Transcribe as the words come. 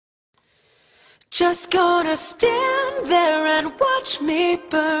Just gonna stand there and watch me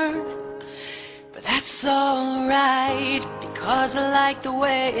burn. But that's alright, because I like the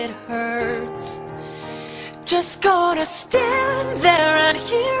way it hurts. Just gonna stand there and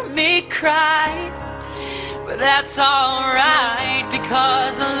hear me cry. But that's alright,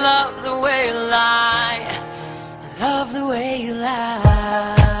 because I love the way you lie. I love the way you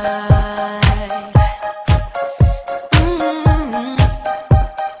lie.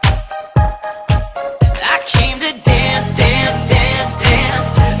 I came to dance, dance, dance, dance.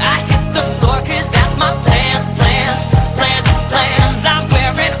 I hit the floor 'cause that's my plans, plans, plans, plans. I'm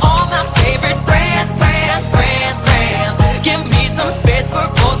wearing all my favorite brands, brands, brands, brands. Give me some space for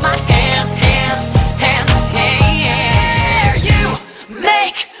both my hands, hands, hands. Hey, you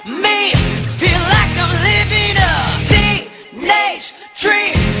make me feel like I'm living a teenage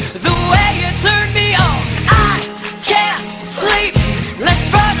dream. The way you turn me on, I can't sleep. Let's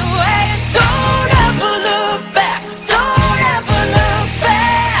run away and don't ever look back. Don't ever look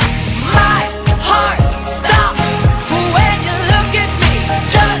back. My heart stops when you look at me.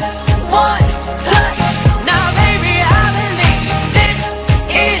 Just one touch. Now baby, I believe this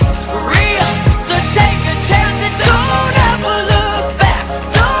is real. So take a chance and don't ever look back.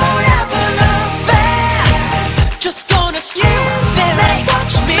 Don't ever look back. Just gonna stand there and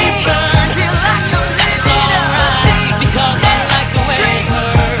watch me burn. Feel like I'm living alright, because I like the way it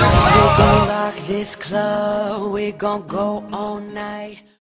hurts. We gon' rock this club, we gon' go all night.